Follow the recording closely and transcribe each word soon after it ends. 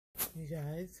You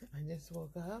guys, I just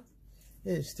woke up.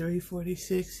 It's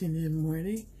 3:46 in the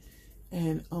morning,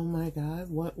 and oh my God,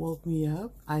 what woke me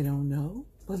up? I don't know,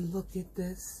 but look at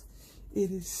this.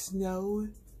 It is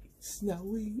snowing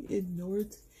in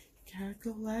North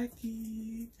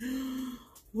Kakalaki.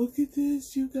 Look at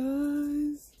this, you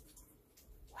guys.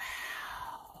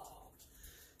 Wow.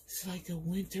 It's like a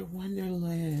winter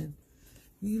wonderland.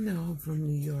 You know I'm from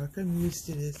New York. I'm used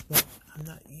to this, but I'm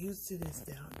not used to this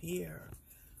down here.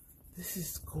 This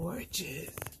is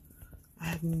gorgeous. I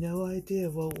have no idea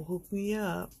what woke me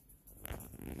up.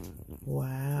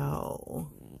 Wow.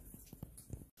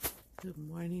 Good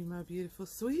morning, my beautiful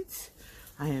sweets.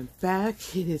 I am back.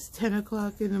 It is 10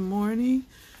 o'clock in the morning.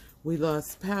 We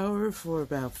lost power for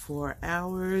about 4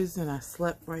 hours, and I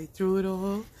slept right through it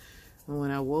all. And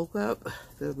when I woke up,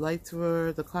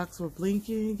 the clocks were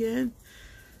blinking again.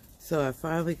 So I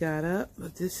finally got up,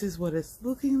 but this is what it's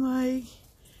looking like.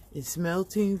 It's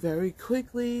melting very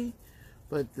quickly,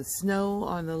 but the snow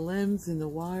on the limbs and the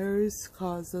wires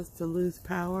caused us to lose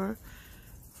power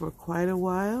for quite a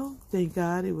while. Thank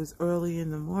God it was early in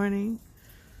the morning.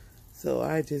 So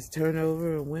I just turned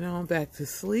over and went on back to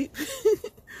sleep.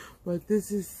 But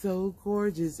this is so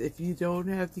gorgeous if you don't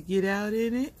have to get out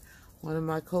in it. One of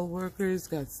my co-workers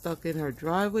got stuck in her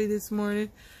driveway this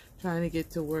morning trying to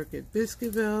get to work at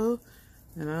Biscuitville.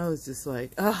 And I was just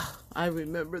like, I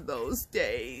remember those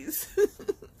days.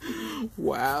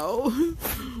 Wow.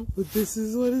 But this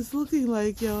is what it's looking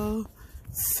like, y'all.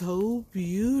 So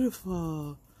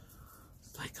beautiful.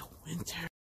 It's like a winter